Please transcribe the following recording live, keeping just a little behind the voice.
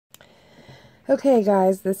Okay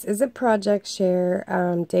guys, this is a project share.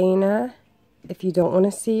 Dana, if you don't want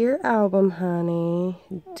to see your album, honey,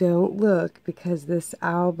 don't look because this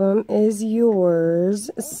album is yours.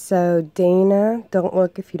 So Dana, don't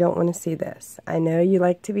look if you don't want to see this. I know you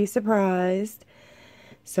like to be surprised,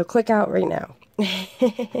 so click out right now.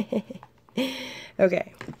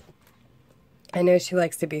 Okay. I know she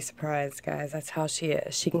likes to be surprised, guys. That's how she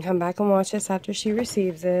is. She can come back and watch this after she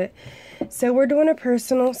receives it. So we're doing a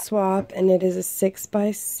personal swap, and it is a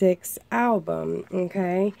 6x6 album,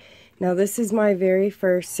 okay? Now, this is my very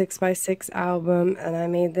first 6x6 album, and I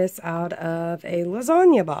made this out of a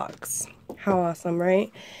lasagna box. How awesome, right?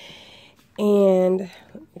 And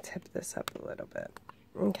let me tip this up a little bit.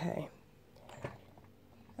 Okay.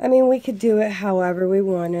 I mean, we could do it however we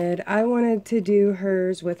wanted. I wanted to do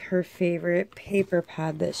hers with her favorite paper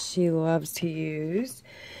pad that she loves to use.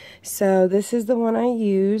 So this is the one I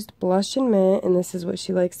used, Blush and Mint, and this is what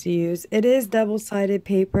she likes to use. It is double-sided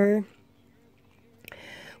paper,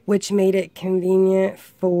 which made it convenient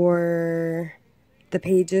for the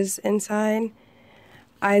pages inside.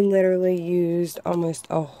 I literally used almost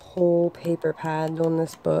a whole paper pad on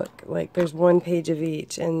this book. Like, there's one page of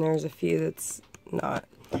each, and there's a few that's not.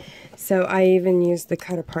 So I even used the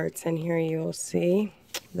cut aparts in here. You'll see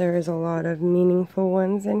there is a lot of meaningful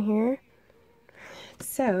ones in here.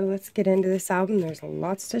 So let's get into this album. There's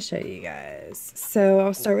lots to show you guys. So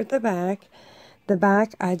I'll start with the back. The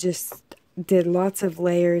back, I just did lots of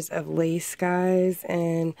layers of lace, guys,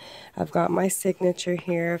 and I've got my signature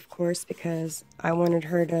here, of course, because I wanted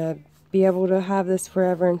her to be able to have this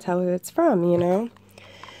forever and tell who it's from, you know.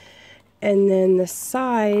 And then the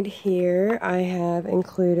side here, I have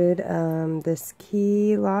included this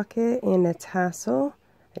key locket and a tassel.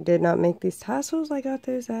 I did not make these tassels. I got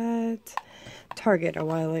those at Target a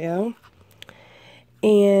while ago.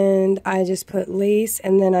 And I just put lace,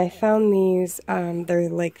 and then I found these, they're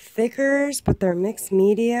like thickers, but they're mixed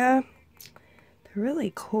media. They're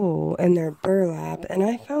really cool, and they're burlap. And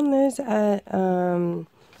I found those at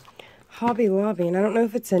Hobby Lobby, and I don't know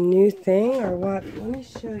if it's a new thing or what. Let me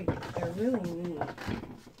show you. They're really neat.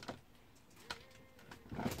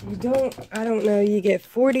 I don't know, you get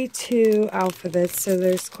 42 alphabets, so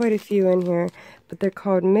there's quite a few in here, but they're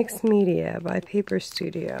called Mixed Media by Paper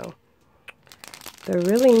Studio. They're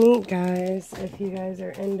really neat, guys. If you guys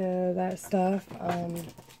are into that stuff,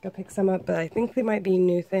 go pick some up, but I think they might be a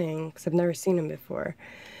new thing, because I've never seen them before.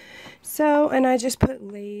 So, and I just put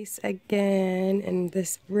lace again, and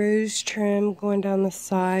this rose trim going down the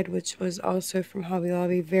side, which was also from Hobby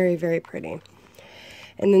Lobby. Very, very pretty.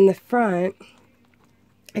 And then the front,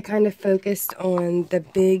 I kind of focused on the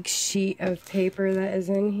big sheet of paper that is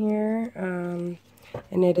in here, and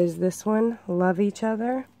it is this one, Love Each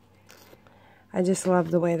Other. I just love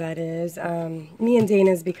the way that is. Me and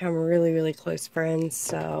Dana's become really, really close friends,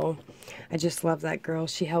 so I just love that girl.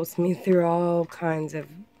 She helps me through all kinds of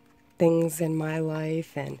things in my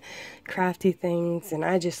life and crafty things, and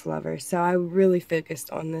I just love her. So I really focused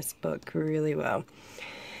on this book really well.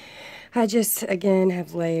 I just, again,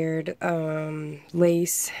 have layered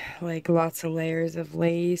lace, like lots of layers of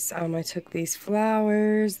lace. I took these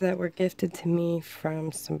flowers that were gifted to me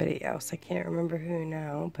from somebody else. I can't remember who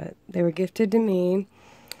now, but they were gifted to me.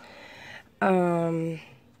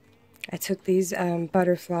 I took these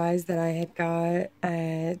butterflies that I had got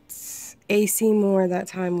at A.C. Moore that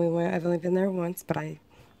time we went. I've only been there once, but I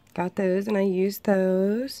got those and I used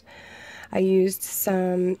those. I used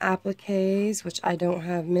some appliques, which I don't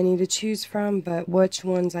have many to choose from, but which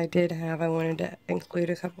ones I did have, I wanted to include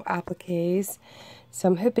a couple appliques. So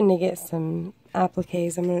I'm hoping to get some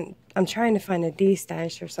appliques. I'm trying to find a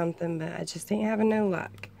D-stash or something, but I just ain't having no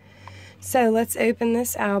luck. So let's open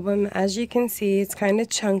this album. As you can see, it's kind of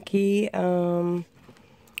chunky.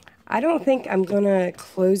 I don't think I'm going to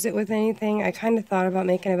close it with anything. I kind of thought about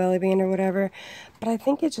making a belly band or whatever, but I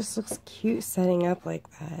think it just looks cute setting up like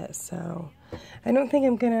that. So I don't think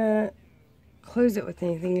I'm going to close it with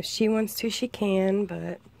anything. If she wants to, she can,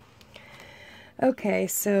 but okay.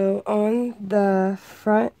 So on the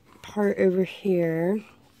front part over here,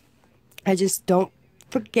 I just don't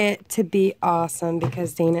forget to be awesome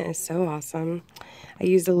because Dana is so awesome. I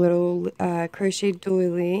used a little crochet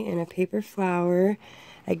doily and a paper flower.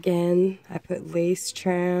 Again, I put lace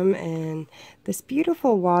trim and this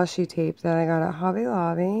beautiful washi tape that I got at Hobby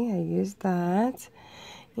Lobby. I used that.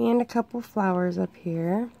 And a couple flowers up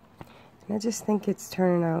here. And I just think it's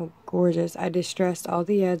turning out gorgeous. I distressed all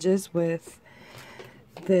the edges with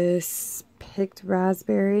this Picked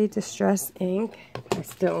Raspberry Distress ink.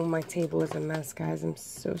 My table is a mess, guys. I'm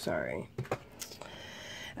so sorry.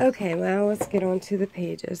 Okay, well, let's get on to the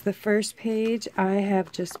pages. The first page, I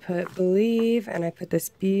have just put Believe, and I put this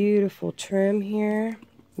beautiful trim here.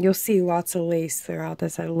 You'll see lots of lace throughout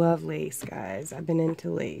this. I love lace, guys. I've been into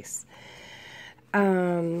lace.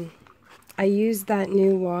 I used that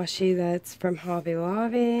new washi that's from Hobby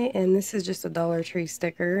Lobby, and this is just a Dollar Tree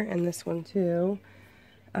sticker, and this one too.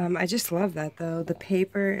 I just love that, though. The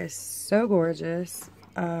paper is so gorgeous.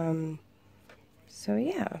 So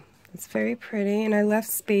yeah, it's very pretty, and I left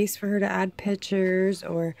space for her to add pictures,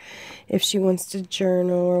 or if she wants to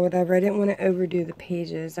journal or whatever. I didn't want to overdo the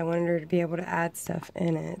pages. I wanted her to be able to add stuff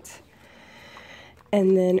in it.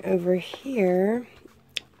 And then over here,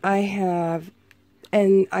 I have,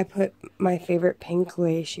 and I put my favorite pink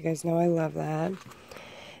lace. You guys know I love that.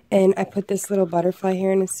 And I put this little butterfly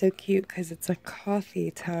here, and it's so cute because it's a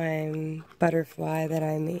coffee time butterfly that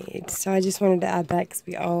I made. So I just wanted to add that because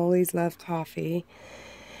we always love coffee.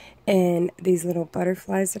 And these little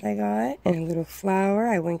butterflies that I got, and a little flower.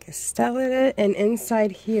 I Wink Estelle it. And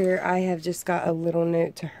inside here, I have just got a little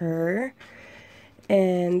note to her.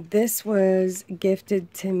 And this was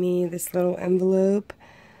gifted to me, this little envelope,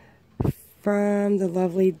 from the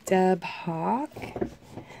lovely Deb Hawk.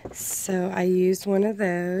 So I used one of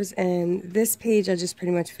those, and this page I just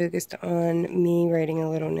pretty much focused on me writing a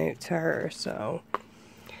little note to her. So,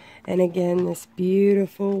 and again, this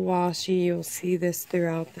beautiful washi, you'll see this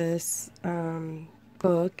throughout this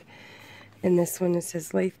book. And this one, it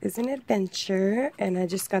says Life is an Adventure, and I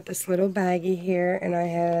just got this little baggie here, and I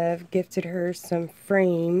have gifted her some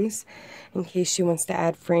frames in case she wants to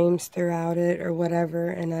add frames throughout it or whatever,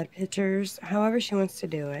 and add pictures, however she wants to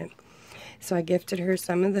do it. So I gifted her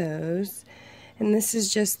some of those. And this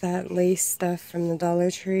is just that lace stuff from the Dollar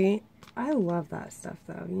Tree. I love that stuff,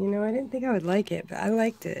 though. You know, I didn't think I would like it, but I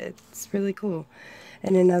liked it. It's really cool.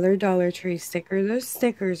 And another Dollar Tree sticker. Those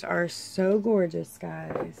stickers are so gorgeous,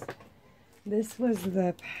 guys. This was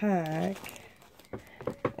the pack.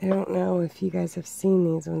 I don't know if you guys have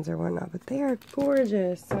seen these ones or whatnot, but they are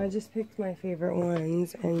gorgeous. So I just picked my favorite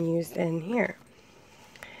ones and used in here.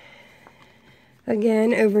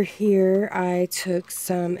 Again, over here, I took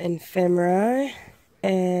some ephemera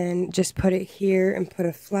and just put it here and put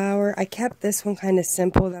a flower. I kept this one kind of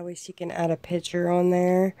simple. That way she can add a picture on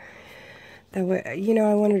there. That way, you know,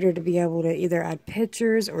 I wanted her to be able to either add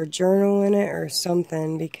pictures or journal in it or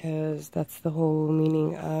something, because that's the whole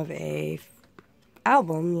meaning of a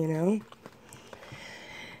album, you know.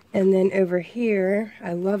 And then over here,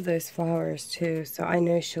 I love those flowers too, so I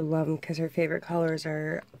know she'll love them because her favorite colors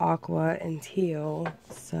are aqua and teal,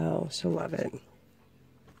 so she'll love it.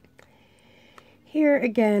 Here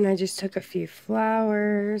again, I just took a few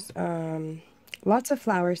flowers, lots of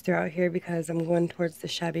flowers throughout here because I'm going towards the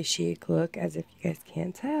shabby chic look, as if you guys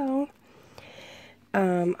can't tell.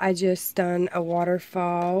 I just done a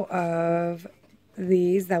waterfall of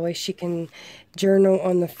these, that way she can journal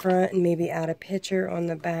on the front and maybe add a picture on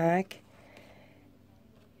the back.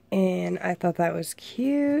 And I thought that was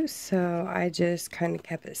cute, so I just kind of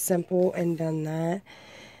kept it simple and done that.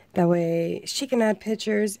 That way she can add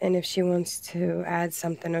pictures, and if she wants to add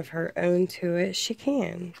something of her own to it, she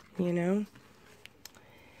can, you know.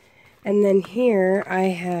 And then here I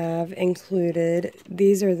have included,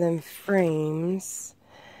 these are them frames.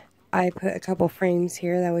 I put a couple frames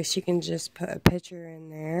here, that way she can just put a picture in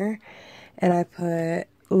there. And I put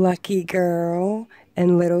Lucky Girl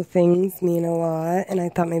and Little Things Mean a Lot. And I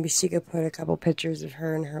thought maybe she could put a couple pictures of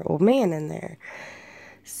her and her old man in there.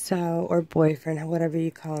 So, or boyfriend, whatever you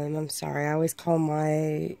call him. I'm sorry, I always call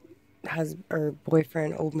my husband or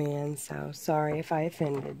boyfriend old man. So, sorry if I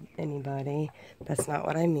offended anybody. That's not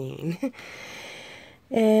what I mean.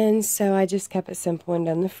 And so I just kept it simple and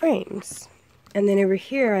done the frames. And then over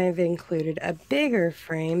here I have included a bigger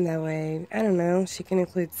frame, that way, I don't know, she can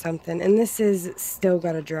include something. And this is still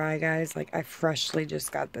got to dry, guys, like I freshly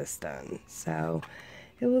just got this done. So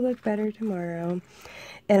it will look better tomorrow.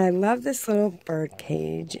 And I love this little bird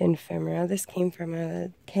cage ephemera. This came from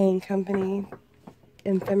a Kane Company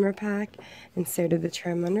ephemera pack, and so did the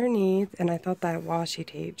trim underneath. And I thought that washi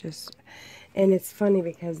tape just, and it's funny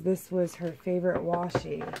because this was her favorite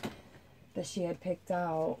washi that she had picked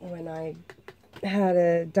out when I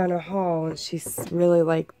had done a haul, and she's really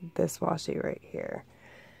liked this washi right here.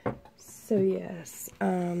 So yes,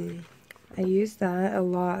 I used that a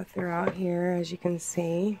lot throughout here, as you can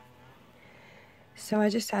see. So I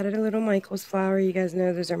just added a little Michael's flower. You guys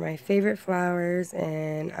know those are my favorite flowers,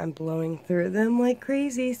 and I'm blowing through them like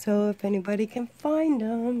crazy. So if anybody can find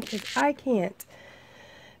them, because I can't.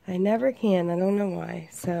 I never can. I don't know why.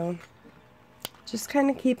 So just kind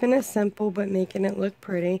of keeping it simple, but making it look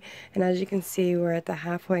pretty. And as you can see, we're at the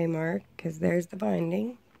halfway mark, because there's the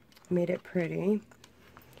binding. made it pretty.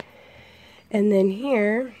 And then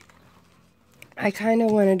here, I kind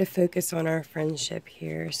of wanted to focus on our friendship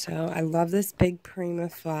here. So I love this big Prima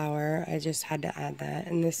flower. I just had to add that.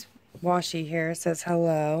 And this washi here says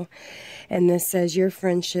hello. And this says your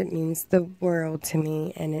friendship means the world to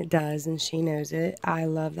me. And it does. And she knows it. I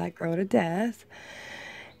love that girl to death.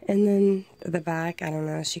 And then the back, I don't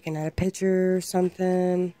know, she can add a picture or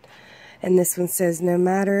something. And this one says, no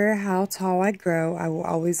matter how tall I grow, I will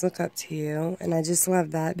always look up to you. And I just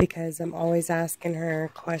love that because I'm always asking her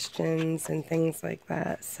questions and things like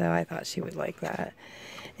that. So I thought she would like that.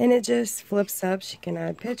 And it just flips up. She can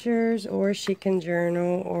add pictures or she can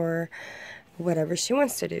journal or whatever she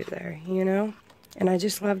wants to do there, you know. And I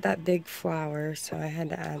just love that big flower, so I had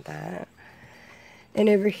to add that. And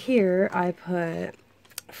over here, I put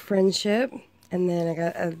friendship, and then I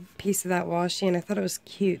got a piece of that washi, and I thought it was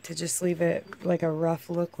cute to just leave it like a rough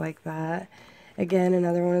look like that. Again,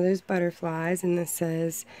 another one of those butterflies, and this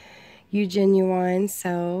says, your genuine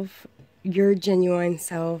self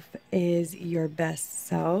is your best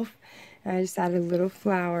self. And I just added a little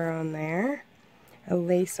flower on there, a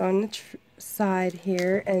lace on the side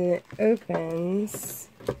here, and it opens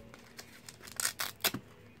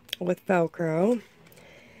with Velcro.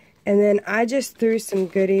 And then I just threw some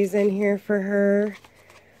goodies in here for her.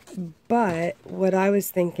 But what I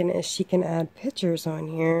was thinking is she can add pictures on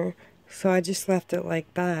here. So I just left it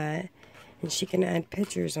like that. And she can add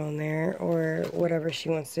pictures on there or whatever she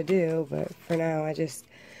wants to do. But for now, I just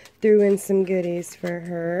threw in some goodies for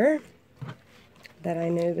her that I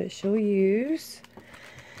know that she'll use.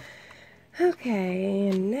 Okay,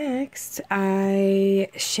 and next,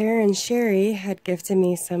 Sharon Sherry had gifted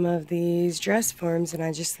me some of these dress forms, and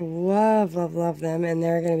I just love, love, love them, and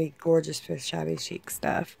they're going to be gorgeous for shabby chic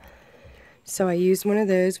stuff. So I used one of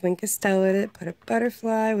those, Wink Castella'd it, put a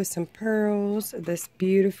butterfly with some pearls, this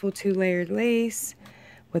beautiful 2-layered lace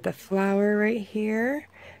with a flower right here,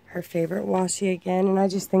 her favorite washi again, and I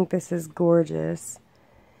just think this is gorgeous.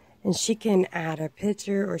 And she can add a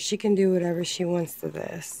picture, or she can do whatever she wants to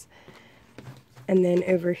this. And then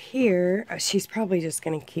over here, she's probably just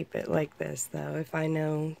going to keep it like this, though. If I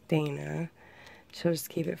know Dana, she'll just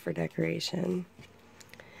keep it for decoration.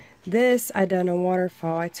 This, I done a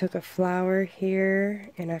waterfall. I took a flower here,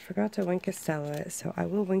 and I forgot to Wink Castella it, so I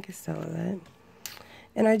will Wink Castella that.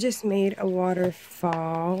 And I just made a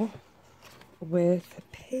waterfall with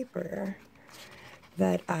paper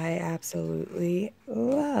that I absolutely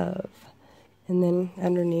love. And then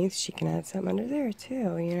underneath, she can add something under there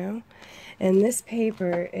too, you know. And this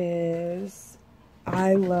paper is,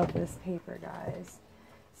 I love this paper, guys.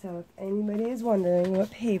 So if anybody is wondering what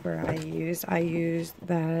paper I used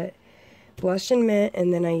that Blush and Mint,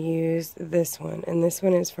 and then I used this one. And this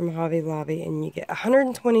one is from Hobby Lobby, and you get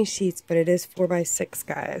 120 sheets, but it is 4x6,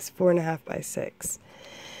 guys, 4.5 by 6.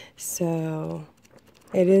 So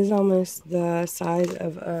it is almost the size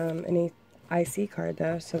of an IC card,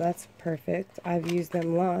 though, so that's perfect. I've used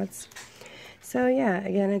them lots. So yeah,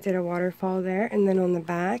 again, I did a waterfall there, and then on the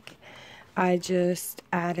back, I just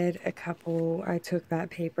added a couple. I took that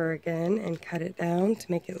paper again and cut it down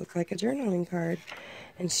to make it look like a journaling card.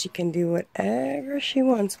 And she can do whatever she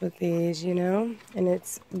wants with these, you know. And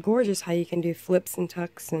it's gorgeous how you can do flips and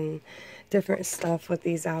tucks and different stuff with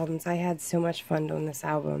these albums. I had so much fun doing this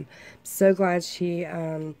album. I'm so glad she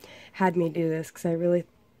had me do this, because I really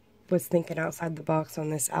was thinking outside the box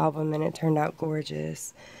on this album, and it turned out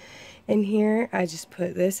gorgeous. And here I just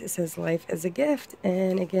put this. It says life is a gift,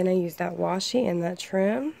 and again I used that washi and that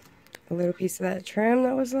trim, a little piece of that trim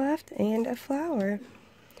that was left, and a flower.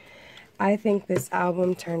 I think this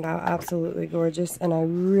album turned out absolutely gorgeous, and I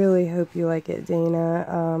really hope you like it,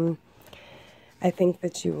 Dana. I think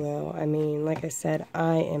that you will. I mean, like I said,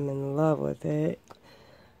 I am in love with it.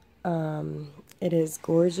 It is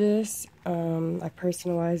gorgeous. I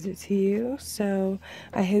personalized it to you, so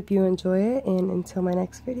I hope you enjoy it, and until my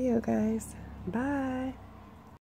next video, guys, bye!